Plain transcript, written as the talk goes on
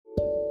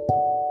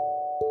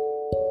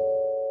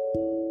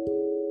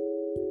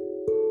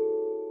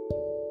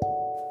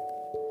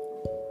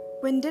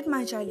When did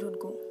my childhood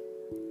go?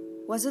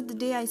 Was it the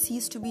day I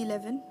ceased to be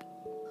 11?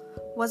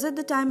 Was it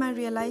the time I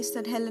realized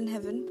that hell and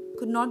heaven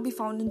could not be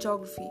found in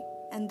geography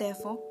and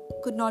therefore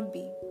could not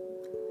be?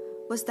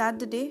 Was that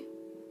the day?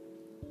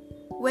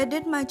 Where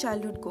did my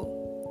childhood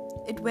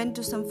go? It went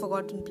to some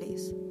forgotten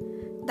place.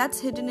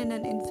 That's hidden in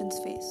an infant's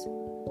face.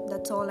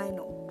 That's all I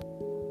know.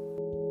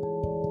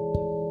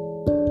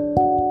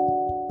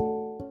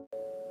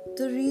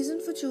 The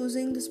reason for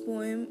choosing this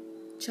poem,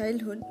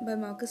 Childhood by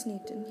Marcus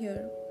Newton,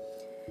 here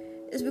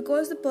is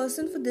because the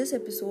person for this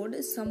episode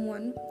is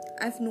someone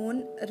I've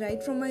known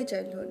right from my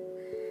childhood,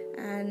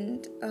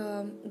 and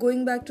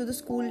going back to the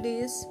school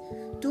days,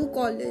 to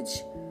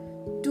college,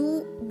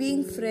 to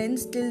being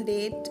friends till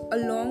date,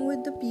 along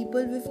with the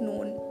people we've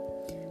known.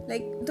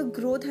 Like, the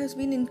growth has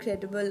been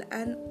incredible,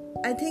 and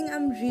I think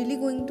I'm really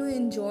going to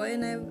enjoy,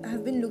 and I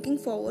have been looking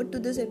forward to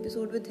this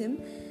episode with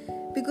him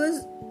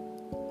because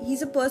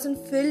he's a person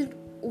filled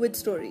with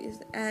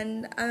stories,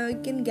 and I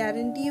can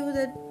guarantee you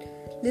that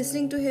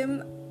listening to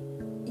him,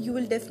 you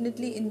will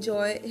definitely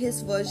enjoy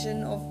his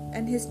version of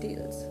and his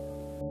tales.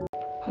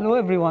 Hello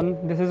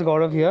everyone, this is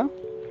Gaurav here.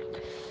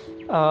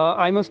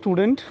 I'm a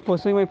student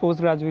pursuing my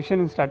post-graduation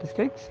in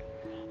statistics,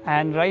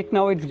 and right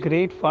now it's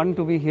great fun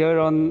to be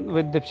here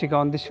with Deepshika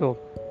on the show.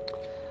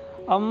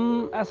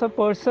 As a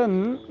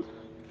person,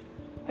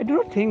 I do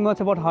not think much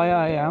about how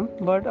I am,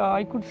 but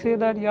I could say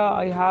that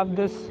I have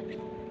this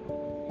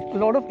a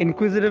lot of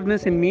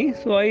inquisitiveness in me,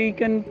 so I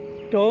can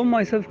term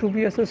myself to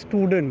be as a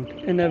student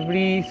in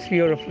every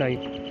sphere of life.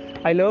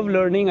 I love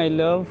learning, I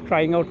love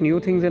trying out new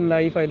things in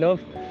life, I love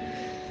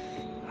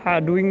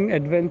doing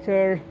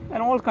adventure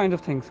and all kinds of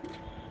things.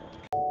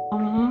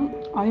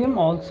 I am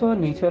also a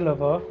nature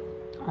lover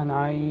and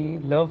I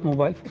love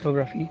mobile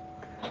photography.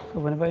 So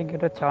whenever I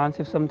get a chance,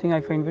 if something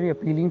I find very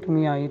appealing to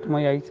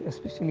my eyes,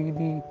 especially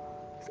the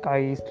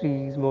skies,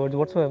 trees, birds,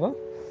 whatsoever,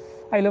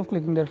 I love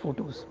clicking their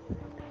photos.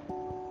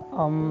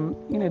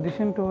 In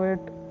addition to it,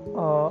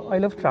 I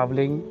love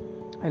traveling.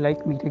 I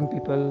like meeting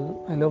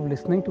people. I love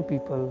listening to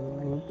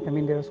people. I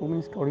mean, there are so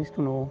many stories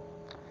to know.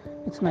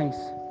 It's nice.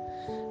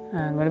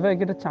 And whenever I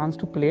get a chance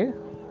to play,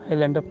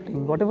 I'll end up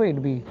playing, whatever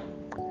it be.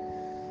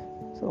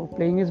 So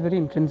playing is very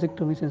intrinsic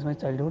to me since my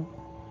childhood.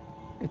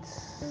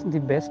 It's the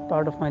best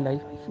part of my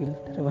life, I feel,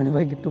 that whenever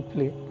I get to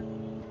play.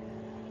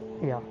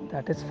 Yeah,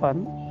 that is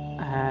fun.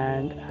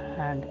 And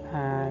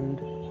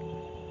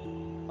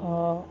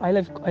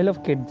I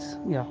love kids.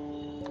 Yeah,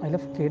 I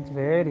love kids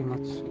very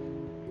much.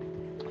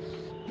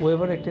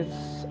 Whoever it is,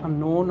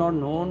 unknown or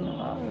known,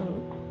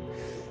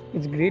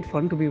 it's great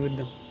fun to be with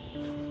them.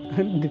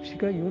 And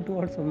Deepshika, you too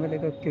are somewhere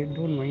like a kid,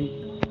 don't mind.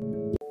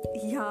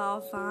 Yeah,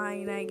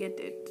 fine, I get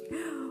it.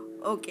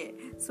 Okay,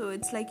 so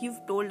it's like you've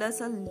told us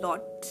a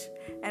lot,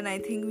 and I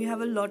think we have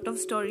a lot of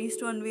stories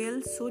to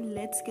unveil, so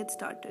let's get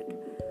started.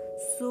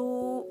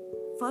 So,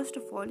 first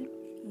of all,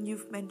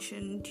 you've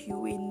mentioned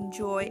you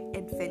enjoy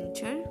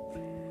adventure.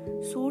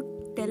 So,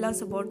 tell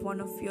us about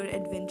one of your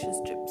adventurous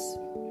trips.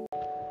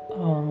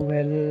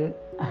 Well,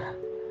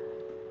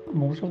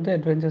 most of the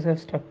adventures have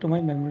stuck to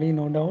my memory,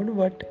 no doubt,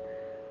 but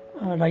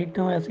right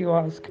now, as you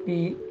ask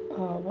me,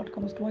 what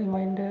comes to my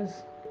mind is,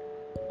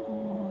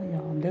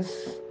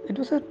 it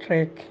was a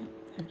trek.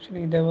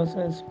 Actually, there was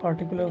this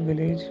particular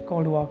village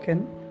called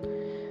Waken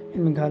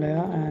in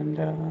Meghalaya, and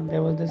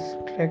there was this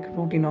trek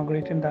route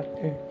inaugurated that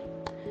day.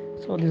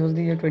 So this was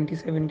the year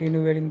 2017. We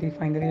were in the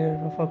final year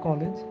of our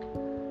college,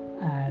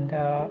 and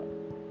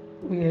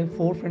we have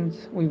 4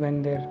 friends. We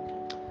went there.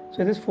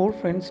 So there's 4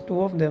 friends.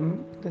 2 of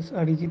them, this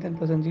Arijit and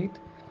Prasanjit,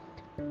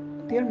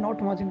 they are not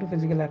much into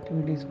physical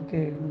activities.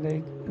 Okay,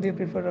 like they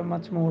prefer a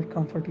much more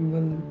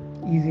comfortable,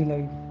 easy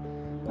life.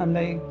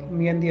 Unlike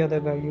me and the other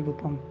guy,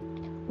 Rupam,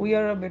 we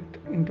are a bit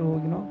into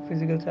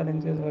physical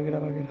challenges,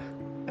 vagera.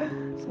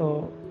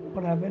 So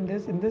what happened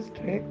is, in this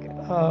trek,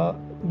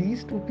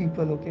 these 2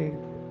 people, okay,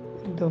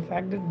 the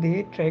fact that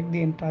they trekked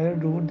the entire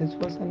route, this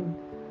was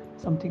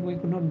something we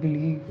could not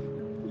believe.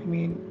 I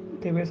mean,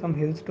 there were some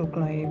hills to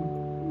climb.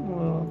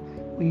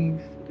 We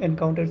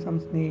encountered some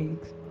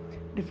snakes,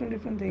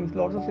 different things,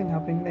 lots of things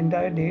happening. The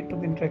entire day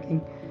took in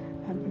trekking,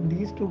 and with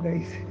these 2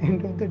 guys,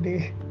 end of the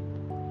day,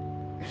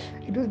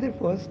 it was their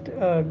first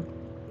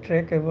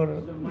trek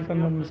ever, if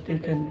I'm not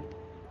mistaken.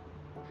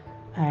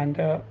 And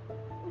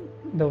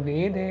the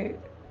way they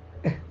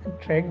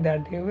trekked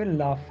that day, we were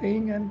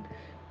laughing, and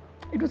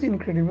it was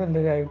incredible.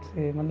 I would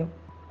say,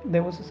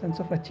 there was a sense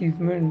of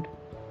achievement.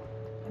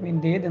 I mean,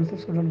 they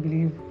themselves could not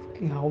believe,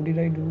 how did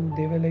I do?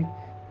 They were like,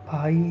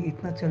 भाई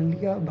इतना चल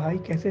लिया, भाई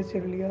कैसे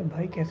चल लिया,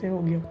 भाई कैसे हो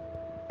गया.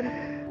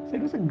 So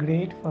it was a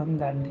great fun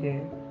that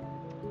day,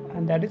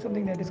 and that is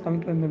something that is coming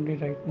to my memory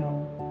right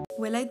now.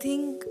 Well, I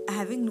think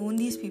having known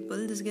these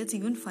people, this gets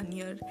even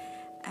funnier.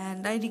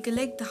 And I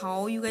recollect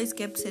how you guys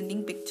kept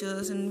sending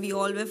pictures, and we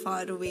all were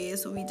far away,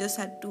 so we just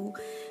had to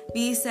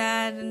be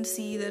sad and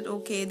see that,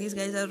 okay, these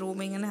guys are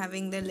roaming and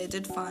having their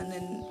legit fun,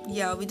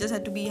 and we just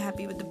had to be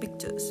happy with the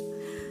pictures.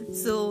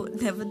 So,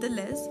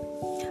 nevertheless,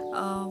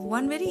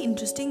 one very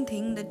interesting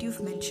thing that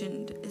you've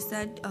mentioned is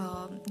that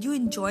you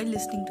enjoy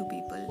listening to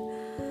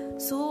people.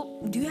 So,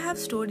 do you have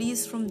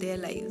stories from their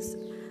lives?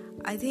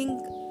 I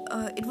think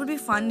it would be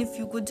fun if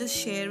you could just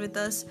share with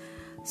us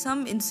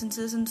some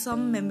instances and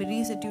some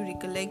memories that you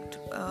recollect,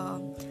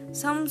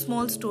 some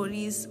small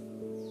stories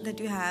that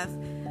you have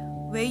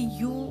where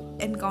you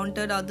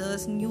encountered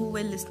others and you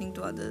were listening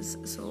to others.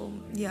 So,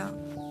 yeah.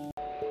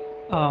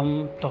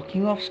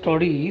 Talking of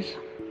stories,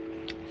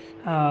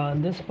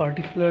 this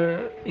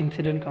particular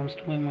incident comes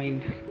to my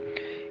mind.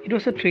 It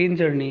was a train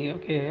journey,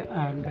 okay,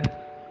 and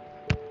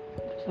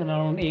it's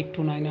around 8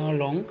 to 9 hour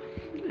long,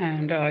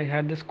 and I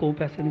had this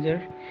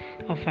co-passenger,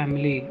 a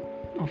family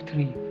of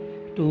three,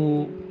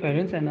 two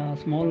parents and a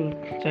small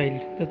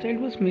child. The child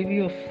was maybe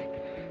of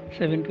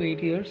 7 to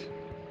 8 years.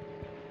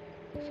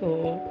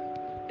 So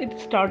it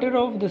started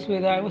off this way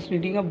that I was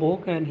reading a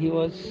book and he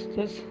was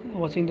just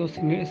watching those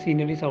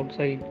sceneries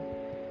outside,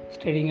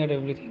 staring at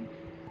everything.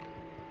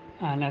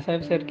 And as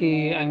I've said,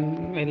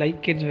 I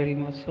like kids very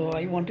much, so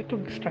I wanted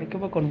to strike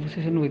up a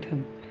conversation with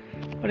him.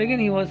 But again,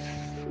 he was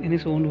in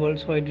his own world,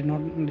 so I did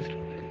not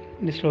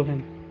disturb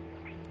him.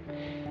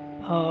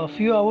 A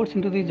few hours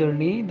into the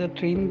journey, the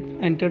train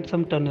entered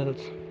some tunnels,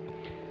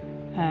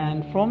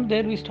 and from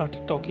there we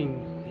started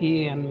talking,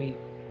 he and me.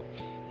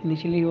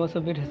 Initially, he was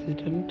a bit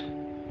hesitant,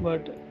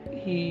 but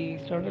he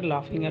started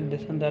laughing at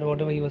this and that,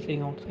 whatever he was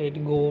saying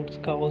outside, goats,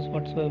 cows,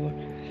 whatsoever.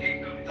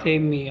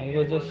 Same me. I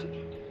was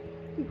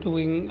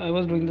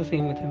doing the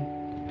same with him.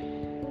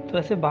 तो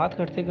ऐसे बात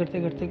करते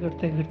करते करते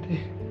करते करते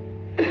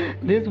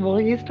this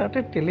boy he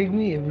started telling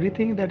me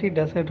everything that he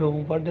does at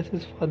home. What does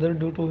his father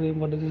do to him?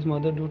 What does his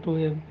mother do to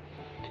him?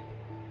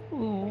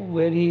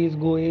 Where he is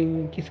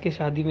going, किसके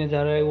शादी में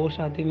जा रहा है, वो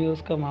शादी में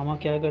उसका मामा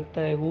क्या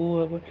करता है,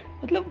 वो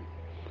मतलब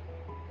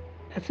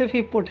as if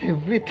he put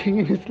everything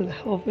in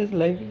of his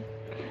life.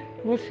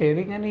 He was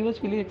sharing and he was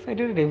feeling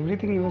excited at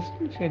everything he was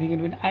sharing it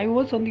with. I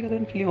was on the other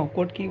hand feeling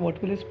awkward कि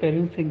what will his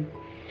parents think.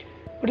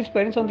 But his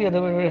parents on the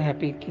other hand were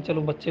happy कि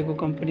चलो बच्चे को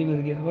company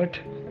मिल गया. But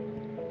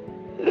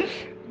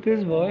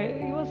this boy,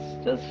 he was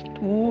just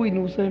too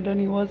innocent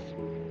and he was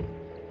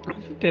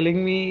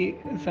telling me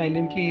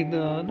silently,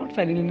 not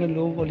silently in a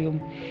low volume,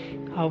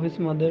 how his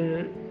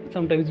mother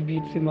sometimes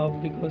beats him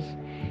up because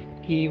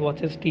he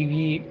watches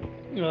TV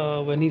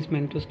when he's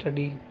meant to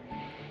study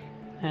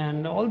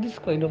and all these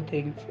kind of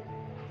things.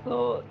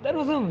 So that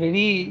was a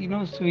very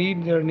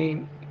sweet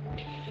journey.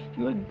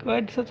 He was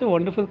quite such a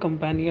wonderful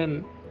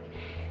companion,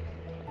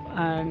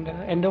 and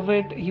end of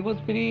it he was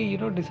very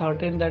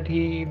disheartened that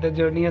he the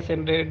journey has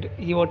ended.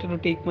 He wanted to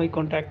take my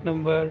contact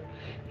number.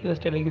 He was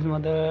telling his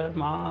mother,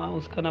 "Ma,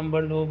 uska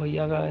number lo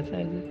bhaiya ka aisa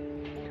aisa."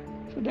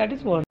 So that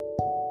is one.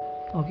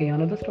 Okay,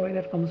 another story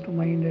that comes to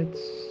mind, it's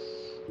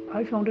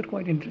I found it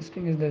quite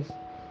interesting, is this.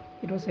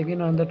 It was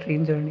again on the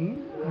train journey,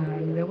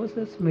 and there was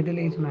this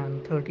middle-aged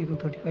man, 30 to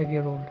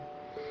 35-year old.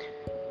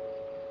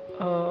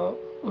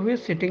 We were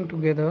sitting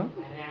together.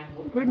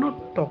 We're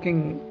not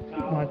talking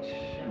much.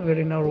 We're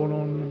in our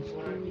own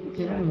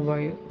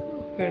mobile.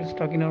 We're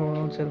stuck in our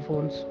own cell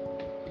phones.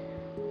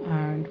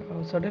 And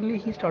suddenly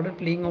he started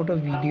playing out a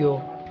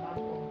video.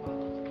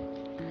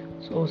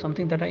 So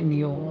something that I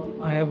knew,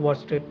 I have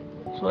watched it.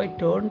 So I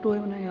turned to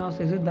him and I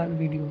asked, "Is it that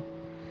video?"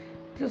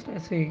 Just I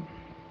say.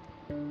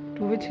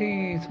 To which he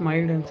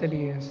smiled and said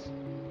yes.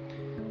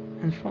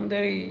 And from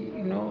there,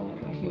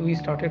 we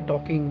started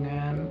talking.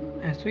 And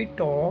as we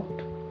talked,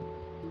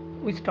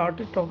 we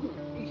started talking.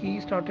 He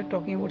started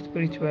talking about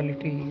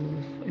spirituality,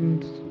 and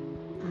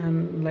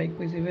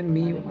likewise even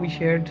me. We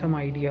shared some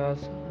ideas.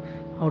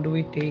 How do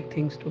we take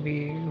things to be,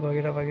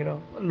 vagera vagera,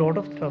 a lot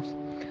of stuffs.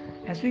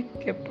 As we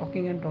kept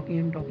talking and talking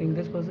and talking,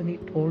 this person he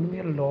told me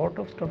a lot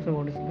of stuff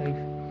about his life.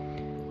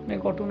 And I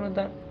got to know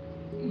that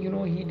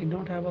he did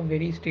not have a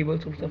very stable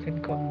source of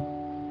income.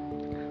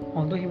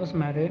 Although he was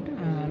married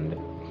and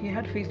he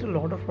had faced a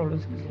lot of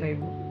problems in his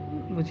life,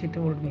 which he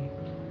told me.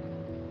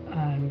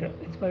 And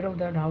in spite of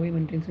that, how he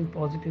maintains his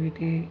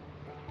positivity,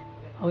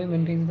 how he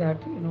maintains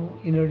that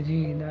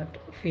energy, that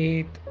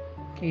faith,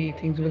 कि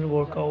things will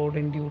work out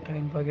in due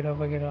time, वगैरह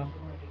वगैरह,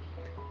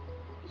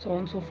 so on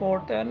and so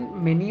forth, and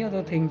many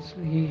other things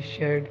he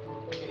shared.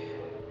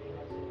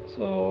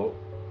 So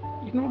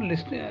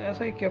listening, as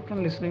I kept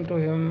on listening to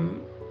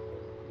him,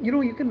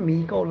 you can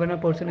make out when a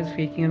person is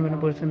faking and when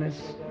a person is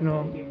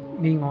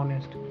being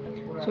honest.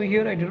 So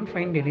here I didn't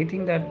find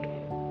anything that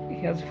he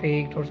has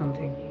faked or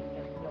something.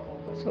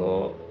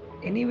 So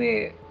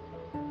anyway,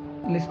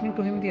 listening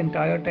to him the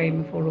entire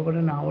time for over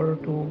an hour or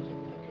two,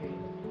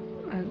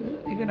 and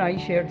even I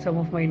shared some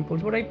of my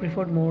inputs, but I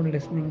preferred more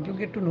listening. You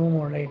get to know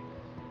more, right?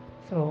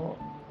 So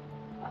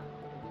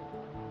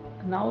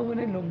now when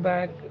I look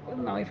back,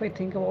 now if I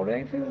think about it,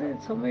 I feel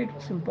that somewhere it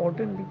was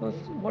important, because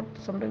what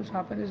sometimes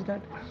happens is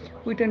that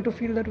we tend to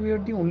feel that we are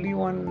the only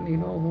one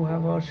who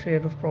have our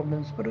share of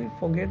problems, but we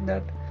forget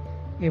that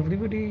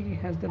everybody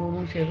has their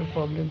own share of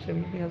problems.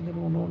 Everybody has their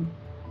own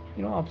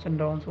ups and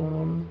downs,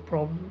 own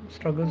problem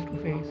struggles to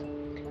face.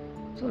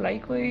 So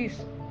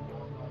likewise,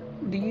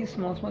 these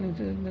small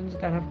incidents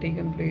that have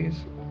taken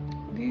place,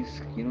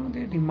 these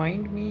they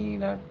remind me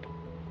that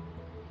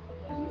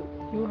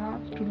you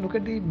have to look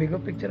at the bigger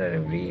picture at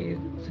every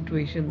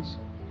situations.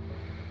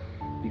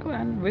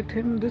 And with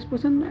him, this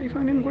person, I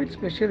find him quite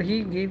special.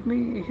 He gave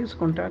me his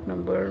contact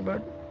number,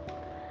 but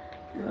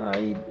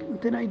I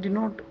did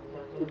not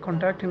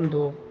contact him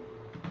though,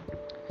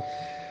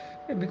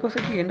 because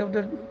at the end of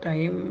the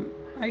time,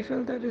 I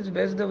felt that it's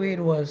best the way it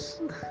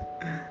was.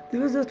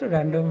 This was just a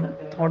random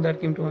thought that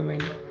came to my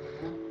mind.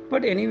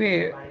 But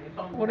anyway,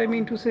 what I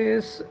mean to say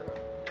is,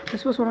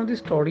 this was one of the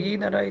story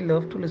that I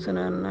love to listen,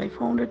 and I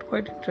found it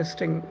quite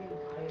interesting.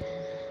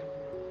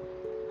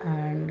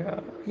 And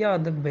yeah,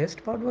 the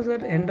best part was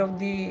at end of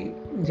the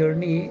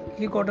journey,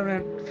 he got on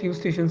a few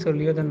stations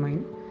earlier than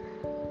mine.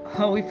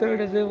 How we felt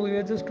as if we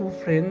were just two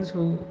friends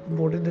who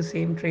boarded the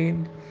same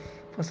train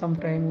for some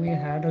time. We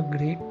had a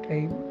great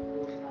time,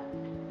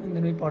 and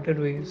then we parted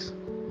ways.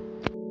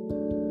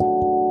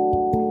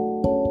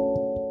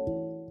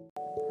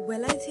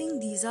 Well, I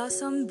think these are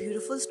some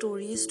beautiful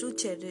stories to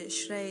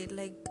cherish, right?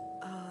 Like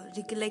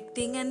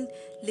recollecting and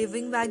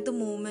living back the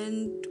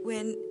moment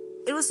when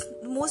it was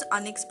the most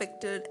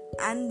unexpected,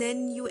 and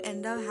then you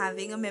end up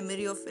having a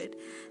memory of it.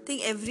 I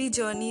think every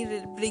journey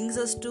brings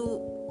us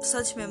to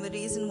such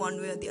memories in one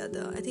way or the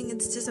other. I think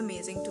it's just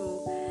amazing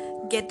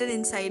to get an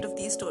insight of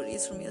these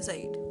stories from your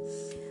side.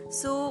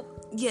 So,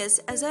 yes,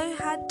 as I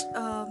had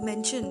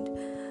mentioned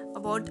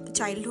about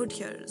childhood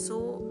here,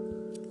 so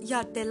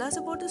yeah, tell us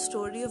about a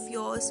story of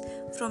yours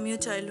from your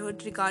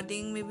childhood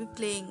regarding maybe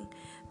playing,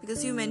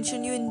 because you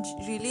mentioned you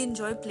really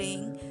enjoy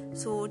playing.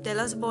 So, tell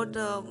us about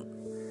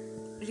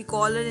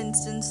recall an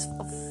instance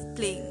of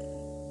playing.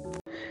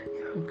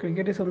 Yeah,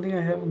 cricket is something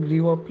I have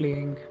grew up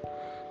playing,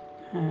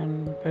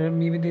 and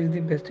maybe this is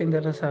the best thing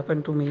that has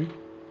happened to me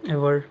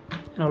ever,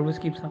 and always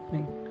keeps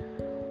happening.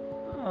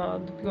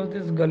 Because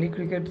this gully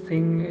cricket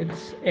thing,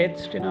 it's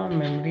etched in our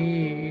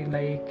memory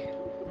like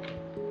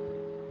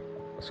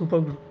super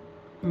glue.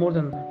 More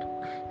than that,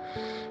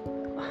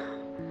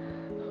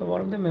 one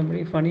of the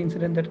memory funny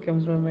incident that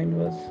comes to my mind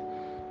was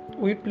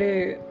we'd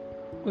play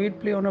we'd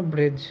play on a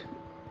bridge.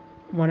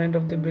 One end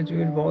of the bridge we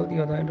would ball,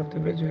 the other end of the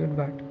bridge we would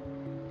bat,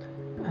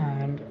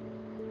 and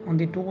on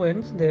the two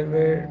ends there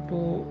were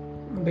two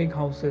big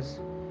houses.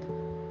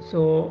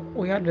 So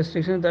we had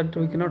restrictions that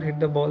we cannot hit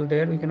the ball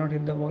there, we cannot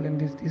hit the ball in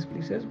these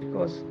places,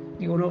 because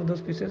the owner of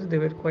those places, they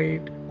were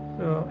quite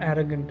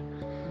arrogant.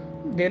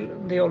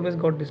 They always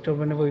got disturbed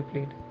whenever we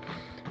played.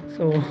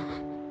 So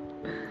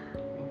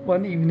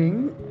one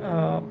evening,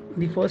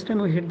 the first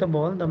time we hit the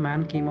ball, the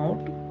man came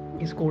out,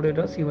 he scolded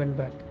us, he went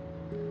back.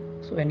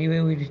 So anyway,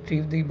 we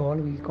retrieved the ball,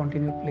 we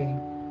continued playing.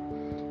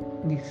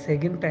 The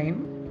second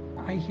time,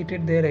 I hit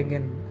it there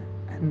again,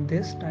 and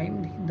this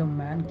time the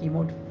man came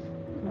out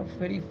in a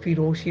very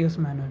ferocious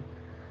manner.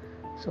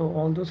 So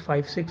all those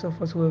 5-6 of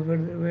us who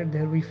were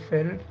there, we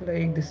felt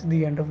like this is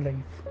the end of life.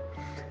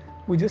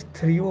 We just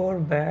threw our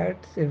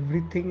bats,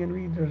 everything, and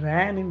we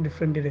ran in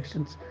different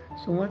directions.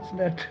 So much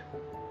that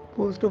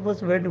most of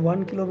us went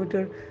 1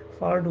 kilometer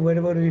far to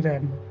wherever we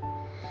ran.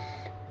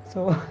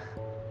 So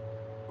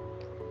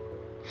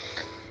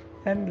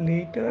and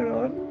later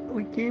on,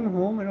 we came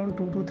home around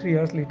 2 to 3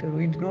 hours later.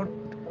 We did not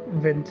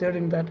venture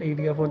in that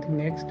area for the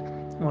next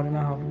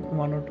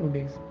 1 or 2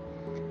 days.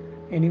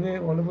 Anyway,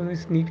 all of us we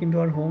sneaked into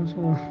our homes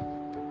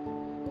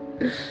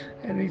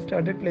and we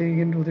started playing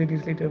again 2 3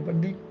 days later.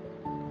 But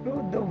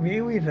the way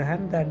we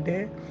ran that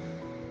day,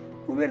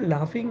 we were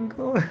laughing.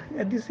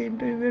 At the same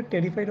time, we were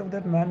terrified of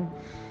that man.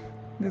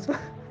 This was,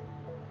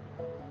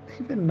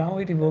 even now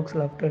it evokes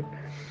laughter.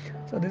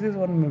 So this is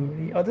one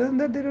memory. Other than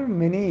that, there are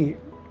many,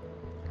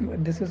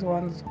 but this is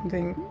one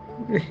something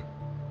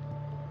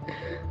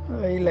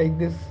I like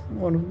this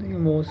one of the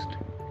most.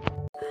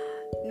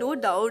 No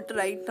doubt,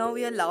 right now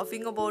we are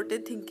laughing about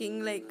it,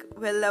 thinking like,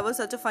 well, that was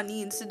such a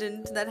funny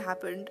incident that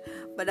happened.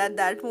 But at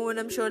that moment,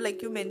 I'm sure,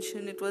 like you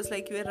mentioned, it was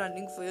like you were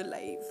running for your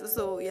life.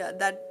 So yeah,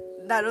 that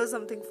was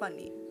something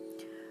funny.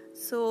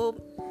 So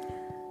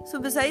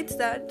besides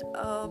that,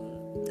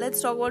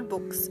 let's talk about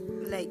books.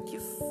 Like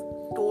you've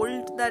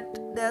told that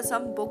there are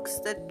some books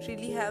that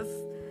really have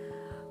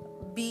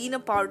been a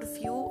part of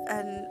you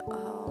and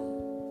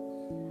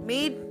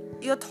made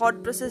your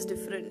thought process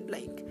different.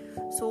 Like,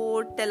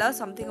 so tell us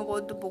something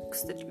about the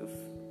books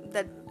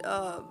that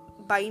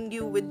bind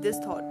you with this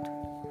thought.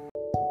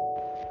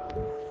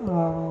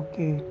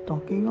 Okay,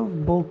 talking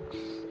of books.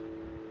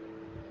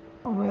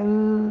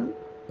 Well,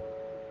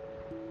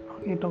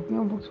 okay, talking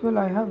of books. Well,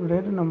 I have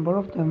read a number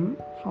of them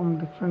from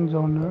different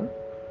genre.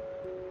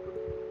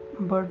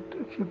 But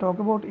if you talk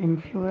about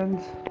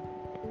influence,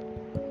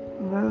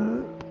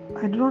 well,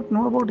 I do not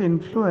know about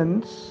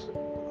influence,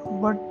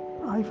 but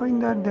I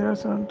find that there are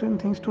certain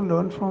things to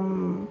learn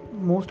from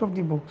most of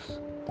the books,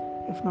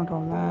 if not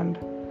all. And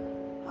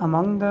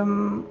among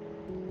them,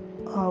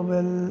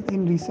 well,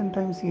 in recent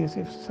times, yes,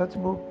 if such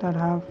book that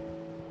have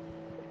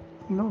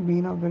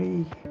been a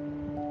very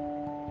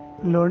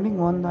learning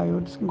one, I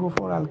would go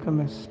for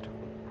Alchemist.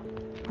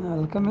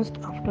 Alchemist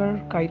after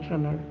Kite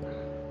Runner.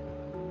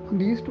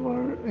 These two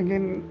are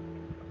again.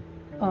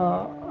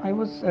 I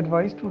was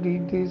advised to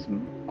read these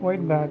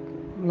quite back,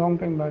 long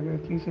time back,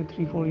 at least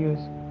 3 4 years.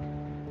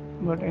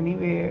 But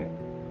anyway,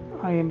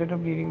 I ended up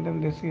reading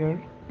them this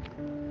year,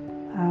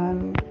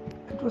 and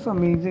it was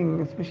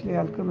amazing, especially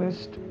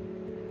Alchemist.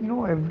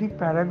 Every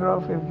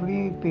paragraph,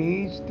 every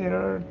page, there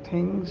are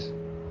things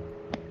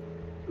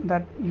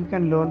that you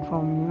can learn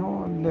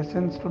from,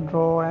 lessons to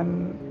draw.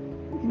 And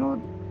you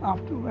know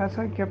after, as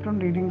I kept on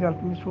reading The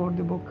Alchemist throughout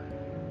the book,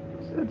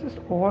 I was just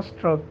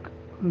awestruck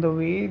the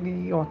way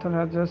the author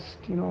has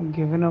just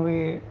given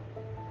away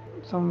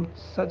some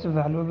such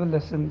valuable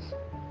lessons.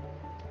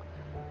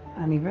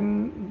 And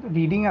even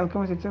reading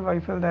Alchemist itself, I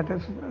felt that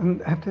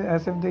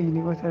as if the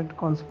universe had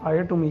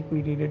conspired to make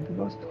me read it,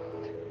 because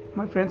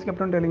my friends kept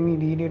on telling me,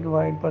 read it,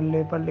 wide,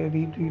 padle,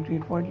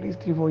 read for at least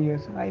 3-4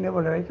 years. I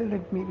never read. I felt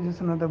it maybe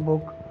just another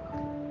book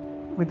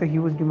with a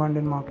huge demand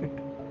in market.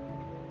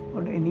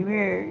 But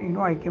anyway,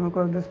 I came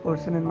across this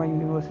person in my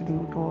university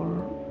who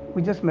told,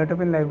 we just met up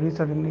in library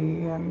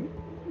suddenly, and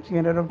she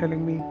ended up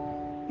telling me,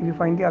 if you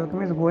find The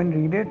Alchemist, go and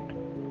read it,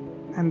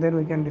 and then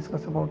we can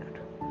discuss about it.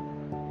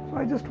 So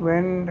I just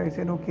went. I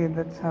said, okay,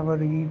 let's have a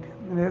read.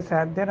 And I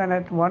sat there, and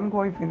at one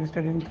go, I finished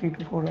it in 3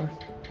 to 4 hours.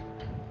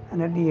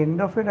 And at the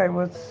end of it, I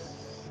was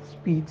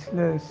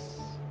speechless,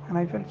 and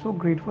I felt so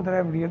grateful that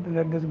I've read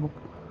this book.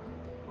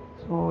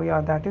 So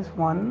yeah, that is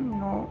one.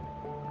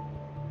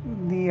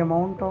 The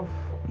amount of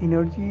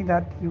energy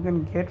that you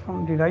can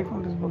derive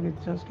from this book is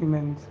just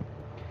immense.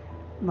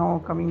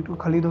 Now coming to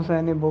Khalid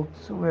Hosseini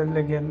books, well,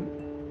 again,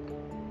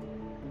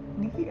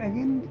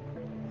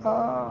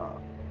 uh,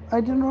 I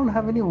do not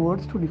have any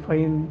words to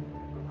define,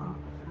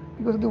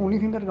 because the only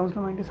thing that comes to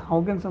mind is,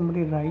 how can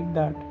somebody write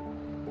that?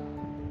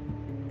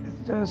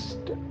 It's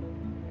just,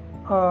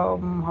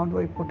 how do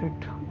I put it?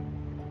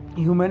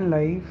 Human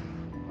life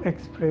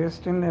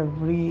expressed in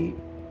every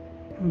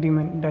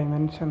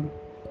dimension.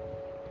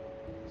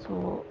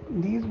 So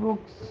these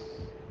books,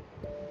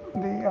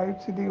 I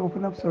would say, they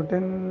open up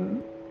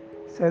certain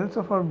cells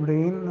of our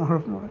brain,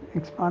 or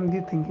expand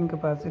the thinking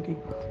capacity.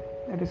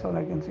 That is all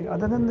I can say.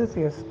 Other than this,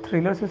 yes,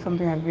 thrillers is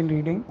something I've been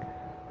reading,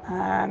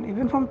 and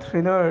even from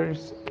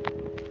thrillers,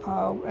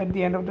 at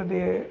the end of the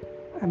day,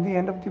 at the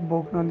end of the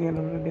book, not the end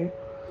of the day,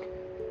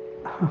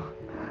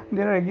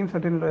 there are again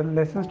certain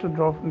lessons to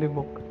draw from the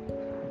book.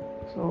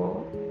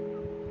 So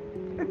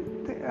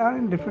they are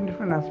in different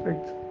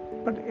aspects.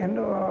 But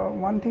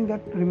one thing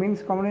that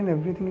remains common in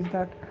everything is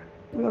that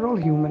we are all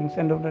humans.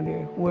 End of the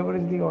day, whoever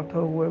is the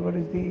author, whatever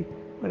is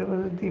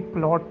the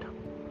plot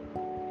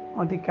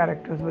or the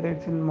characters, whether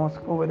it's in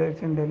Moscow, whether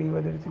it's in Delhi,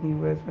 whether it's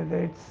in US, whether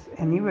it's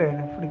anywhere,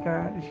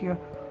 Africa, Asia,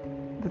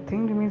 the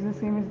thing remains the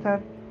same, is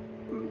that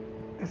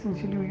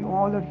essentially we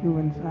all are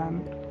humans,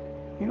 and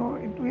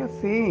we are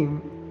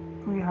same.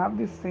 We have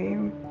this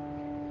same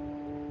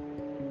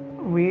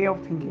way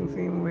of thinking,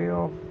 same way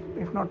of,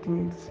 if not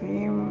thinking,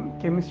 same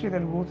chemistry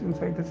that goes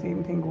inside, the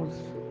same thing goes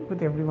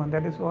with everyone.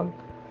 That is all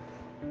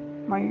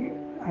my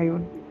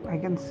I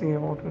can say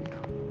about it.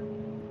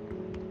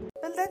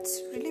 Well,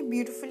 that's really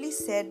beautifully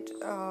said.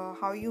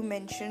 How you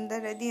mentioned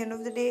that at the end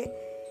of the day,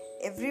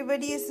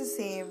 everybody is the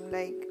same,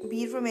 like,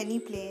 be it from any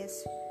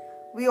place.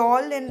 We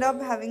all end up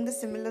having the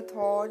similar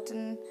thoughts,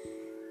 and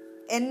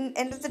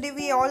end of the day,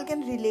 we all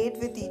can relate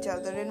with each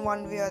other in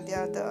one way or the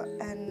other.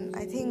 And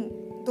I think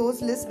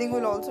those listening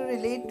will also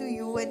relate to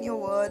you and your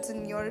words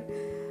and your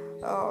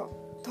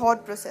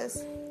thought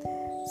process.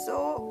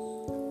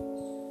 So,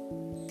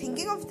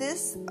 thinking of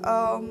this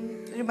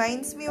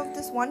reminds me of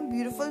this one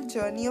beautiful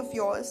journey of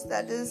yours,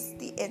 that is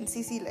the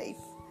NCC life.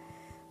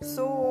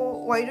 So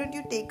why don't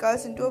you take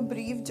us into a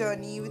brief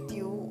journey with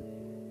you,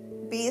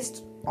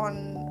 based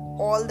on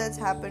all that's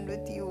happened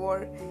with you,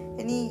 or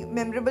any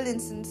memorable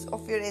instance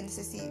of your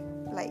NCC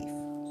life?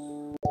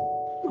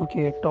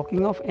 Okay,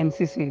 talking of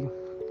NCC,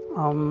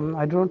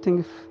 I don't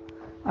think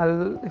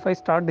if I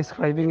start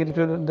describing it,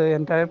 the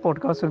entire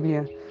podcast will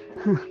be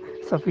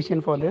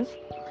sufficient for this.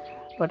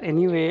 But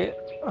anyway,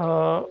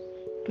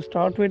 to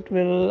start with,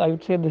 well, I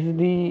would say this is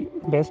the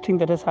best thing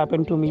that has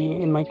happened to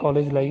me in my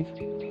college life,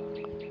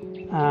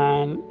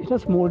 and it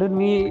has molded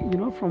me,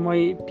 from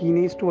my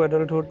teenage to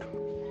adulthood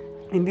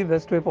in the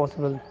best way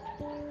possible.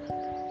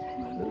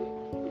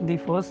 The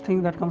first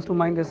thing that comes to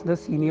mind is the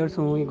seniors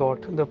whom we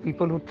got, the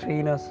people who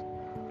train us,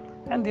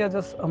 and they are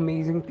just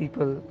amazing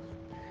people.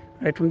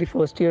 Right from the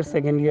first year,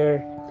 second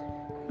year,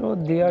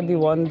 they are the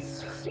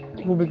ones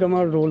who become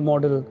our role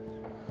model,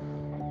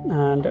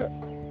 and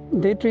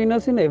they train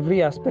us in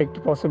every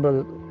aspect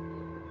possible,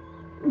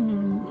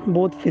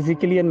 both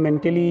physically and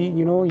mentally.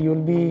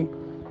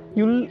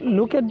 You'll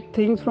look at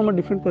things from a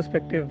different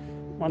perspective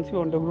once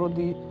you undergo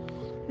the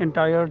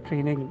entire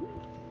training.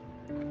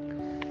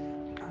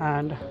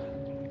 And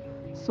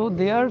so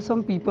there are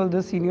some people,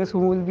 the seniors, who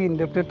will be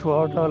indebted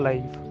throughout our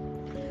life.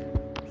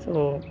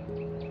 So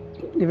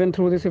even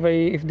through this,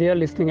 if they are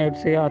listening, I would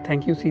say,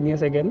 thank you,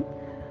 seniors, again.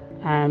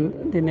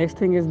 And the next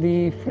thing is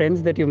the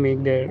friends that you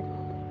make there.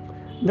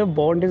 The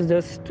bond is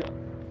just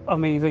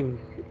amazing.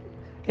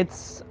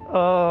 It's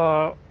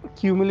a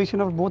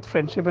accumulation of both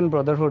friendship and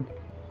brotherhood,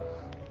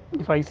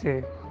 if I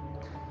say.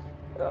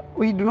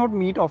 We do not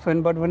meet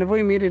often, but whenever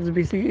we meet,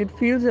 it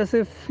feels as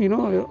if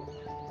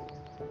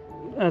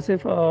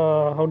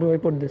how do I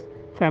put this?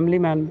 Family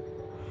man.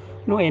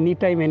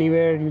 anytime,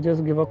 anywhere, you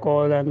just give a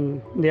call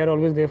and they are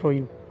always there for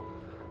you.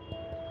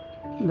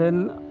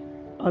 Then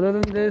other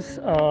than this,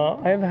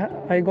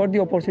 I got the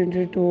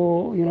opportunity to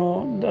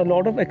a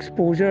lot of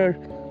exposure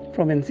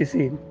from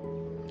NCC.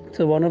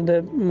 So one of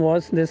them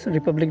was this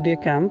Republic Day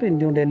camp in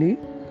New Delhi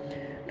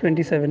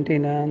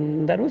 2017,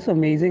 and that was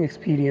amazing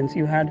experience.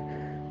 You had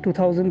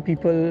 2000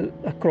 people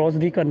across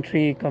the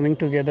country coming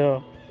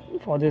together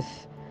for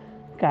this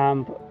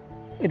camp.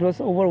 It was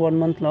over 1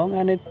 month long,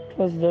 and it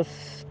was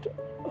just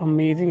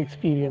amazing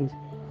experience.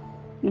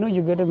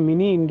 You get a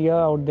mini India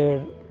out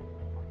there.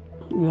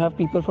 You have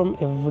people from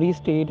every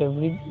state,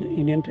 every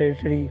Indian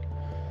territory,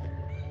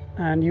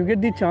 and you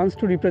get the chance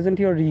to represent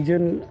your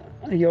region,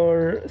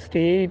 your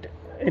state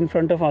in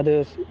front of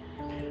others.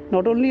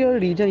 Not only your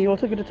region, you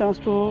also get a chance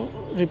to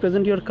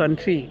represent your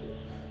country.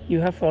 You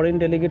have foreign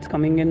delegates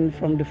coming in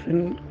from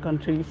different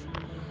countries,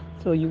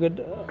 so you get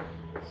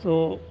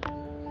so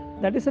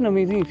that is an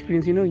amazing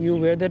experience. You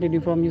wear that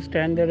uniform, you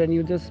stand there, and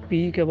you just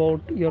speak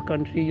about your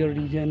country, your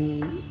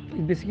region.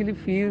 It basically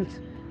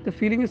the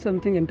feeling is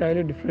something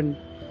entirely different.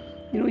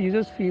 You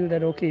just feel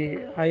that, okay,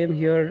 I am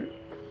here,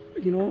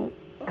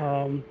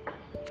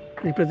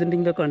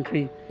 representing the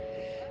country.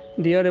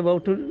 They are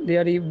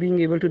being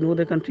able to know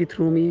the country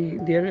through me.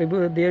 They are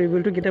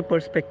able to get a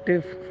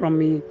perspective from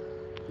me.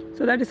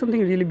 So that is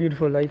something really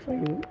beautiful, I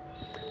find.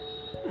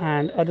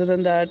 And other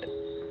than that,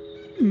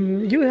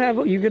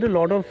 you get a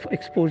lot of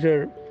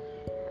exposure.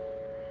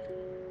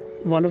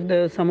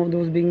 Some of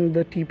those being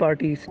the tea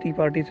parties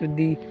with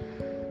the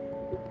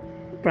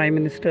prime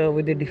minister,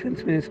 with the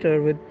defense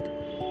minister, with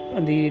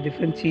the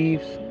different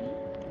chiefs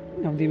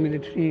of the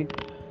military,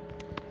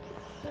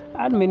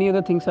 and many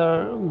other things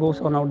goes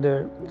on out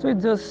there. So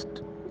it's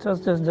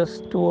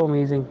just too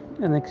amazing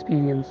an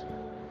experience.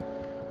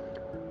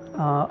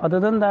 Other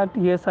than that,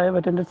 yes, I have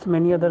attended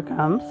many other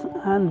camps,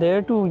 and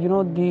there too,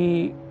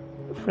 the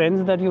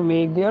friends that you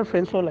make, they are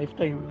friends for a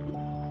lifetime.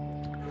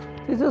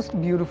 It's just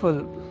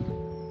beautiful.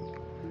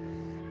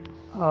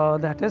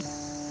 That is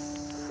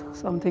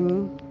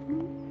something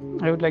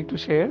I would like to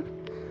share.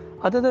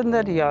 Other than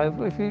that, yeah,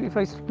 because if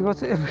I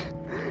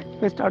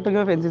start talking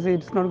of NCC,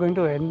 it's not going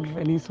to end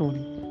any soon.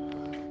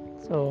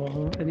 So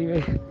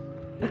anyway.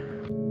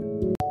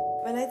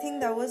 Well, I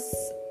think that was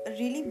a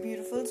really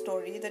beautiful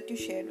story that you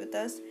shared with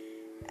us,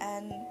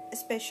 and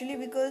especially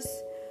because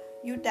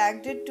you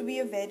tagged it to be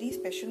a very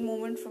special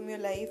moment from your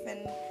life,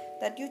 and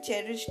that you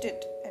cherished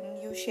it and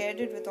you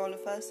shared it with all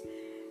of us.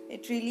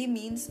 It really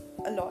means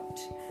a lot.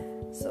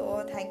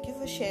 So thank you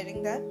for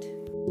sharing that.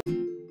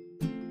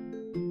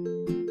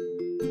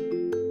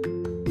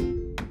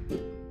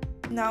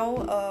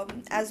 Now,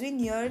 as we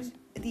near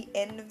the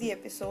end of the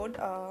episode,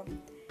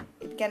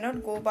 it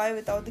cannot go by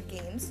without the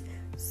games.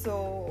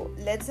 So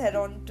let's head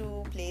on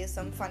to play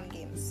some fun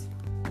games.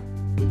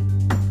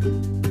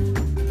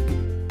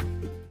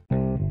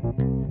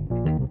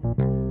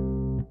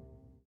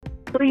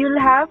 So you'll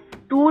have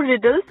 2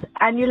 riddles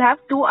and you'll have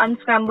 2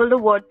 unscramble the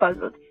word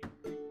puzzles.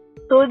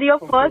 So your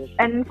first,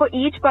 and for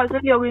each puzzle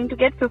you're going to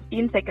get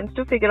 15 seconds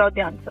to figure out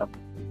the answer.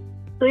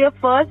 So your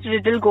first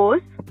riddle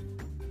goes: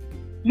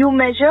 you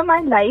measure my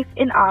life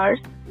in hours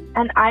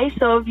and I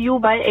serve you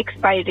by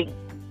expiring.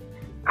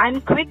 I'm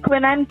quick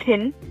when I'm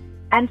thin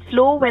and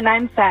slow when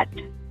I'm fat.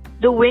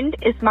 The wind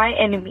is my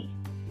enemy.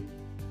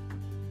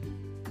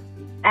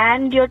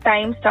 And your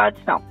time starts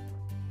now.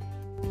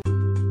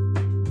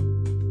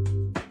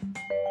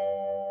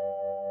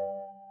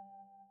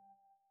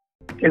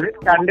 Is it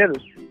candle?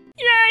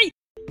 Yay!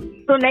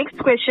 So next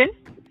question,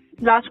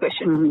 last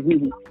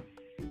question.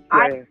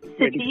 I have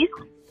cities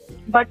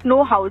but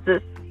no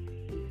houses.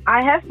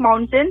 I have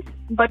mountains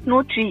but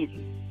no trees.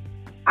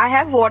 I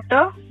have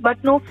water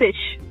but no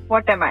fish.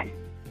 What am I?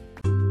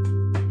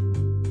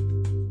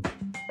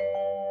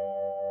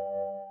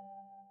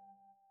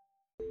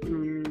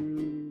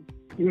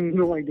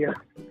 No idea.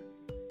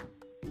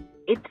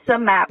 It's a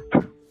map.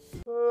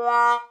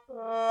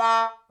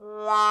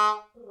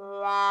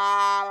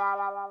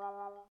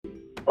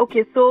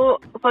 Okay, so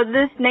for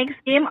this next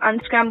game,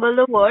 unscramble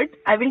the word.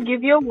 I will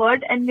give you a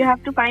word and you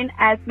have to find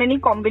as many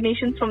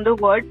combinations from the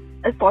word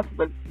as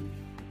possible.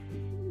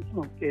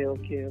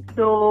 Okay.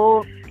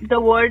 So the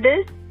word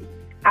is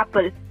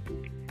apple.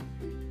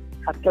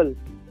 Apple.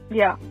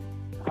 Yeah.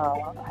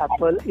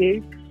 Apple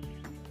A.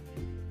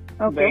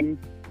 Okay. Then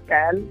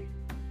cal.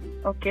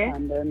 Okay.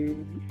 And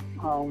then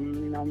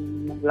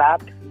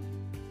lap.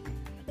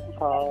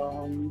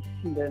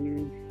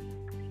 Then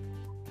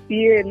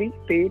PALE,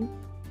 pain.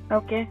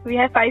 Okay. We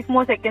have 5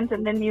 more seconds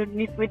and then you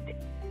need with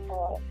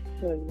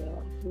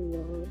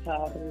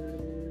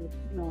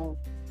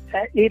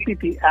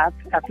APP,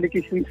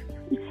 applications.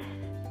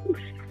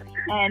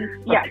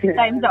 And yeah, okay.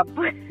 Time's up.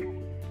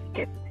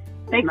 Okay.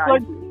 Next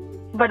word,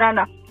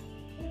 banana.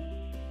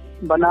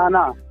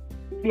 Banana.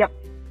 Yep.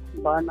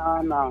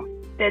 Banana.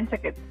 10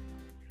 seconds.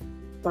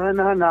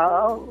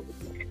 Banana.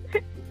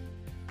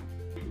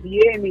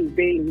 BA.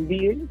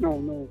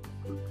 No.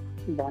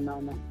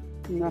 Banana.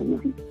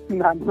 No.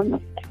 Banana.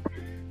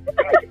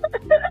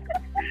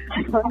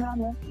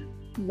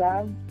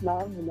 Done.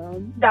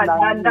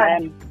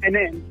 Done.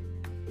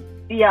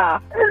 Yeah.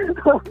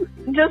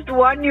 Just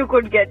one you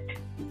could get.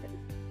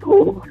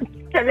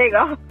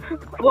 Chalega.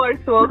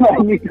 Words work.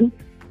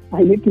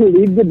 I need to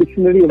read the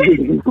dictionary of the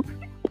day now.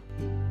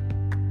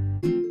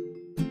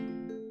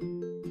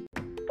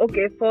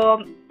 Okay,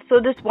 so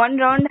this one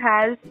round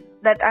has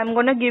that I'm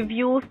gonna give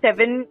you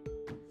 7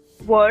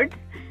 words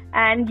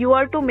and you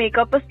are to make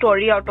up a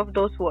story out of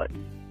those words.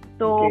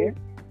 So Okay.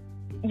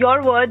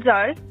 your words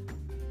are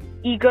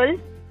eagle,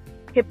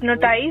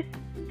 hypnotize,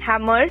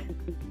 hammer,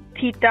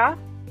 theta,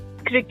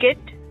 cricket,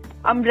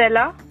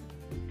 umbrella,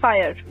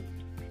 fire.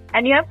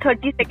 And you have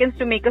 30 seconds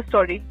to make a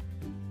story.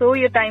 So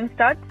your time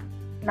starts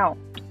now.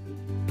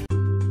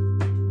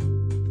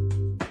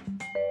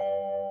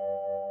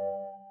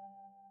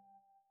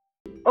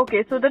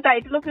 Okay, so the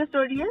title of your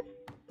story is?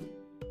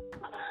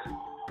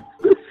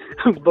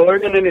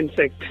 Bird and an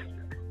insect.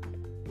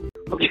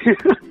 Okay.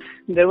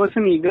 There was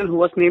an eagle who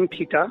was named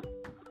Theta.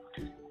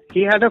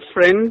 He had a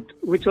friend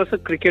which was a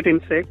cricket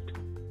insect.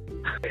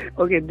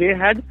 Okay, they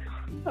had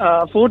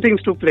 4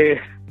 things to play.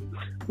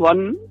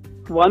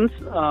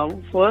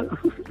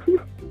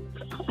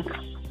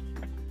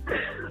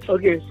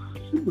 Okay,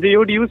 they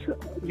would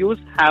use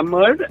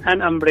hammer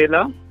and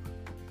umbrella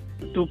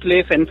to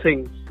play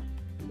fencing.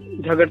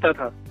 Jhagarta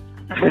tha.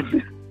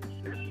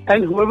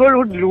 And whoever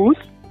would lose,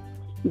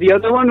 the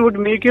other one would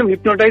make him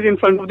hypnotize in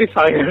front of the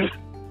fire.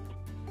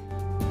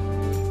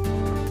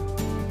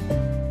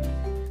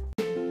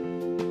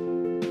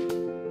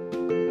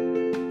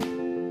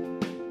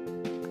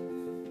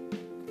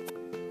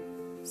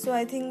 So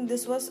I think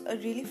this was a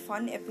really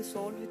fun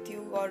episode with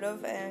you,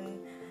 Gaurav, and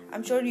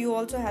I'm sure you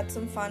also had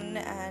some fun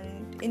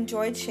and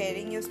enjoyed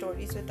sharing your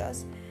stories with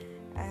us.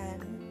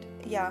 And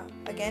yeah,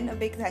 again, a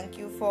big thank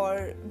you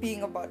for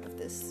being a part of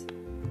this.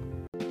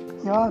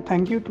 Yeah,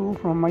 thank you too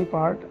from my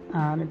part,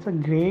 and it's a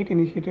great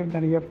initiative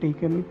that you have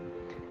taken.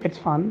 It's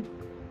fun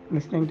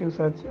listening to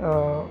such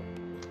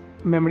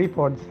memory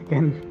pods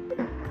again.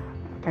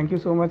 Thank you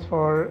so much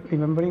for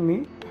remembering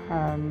me,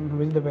 and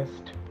wish the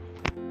best.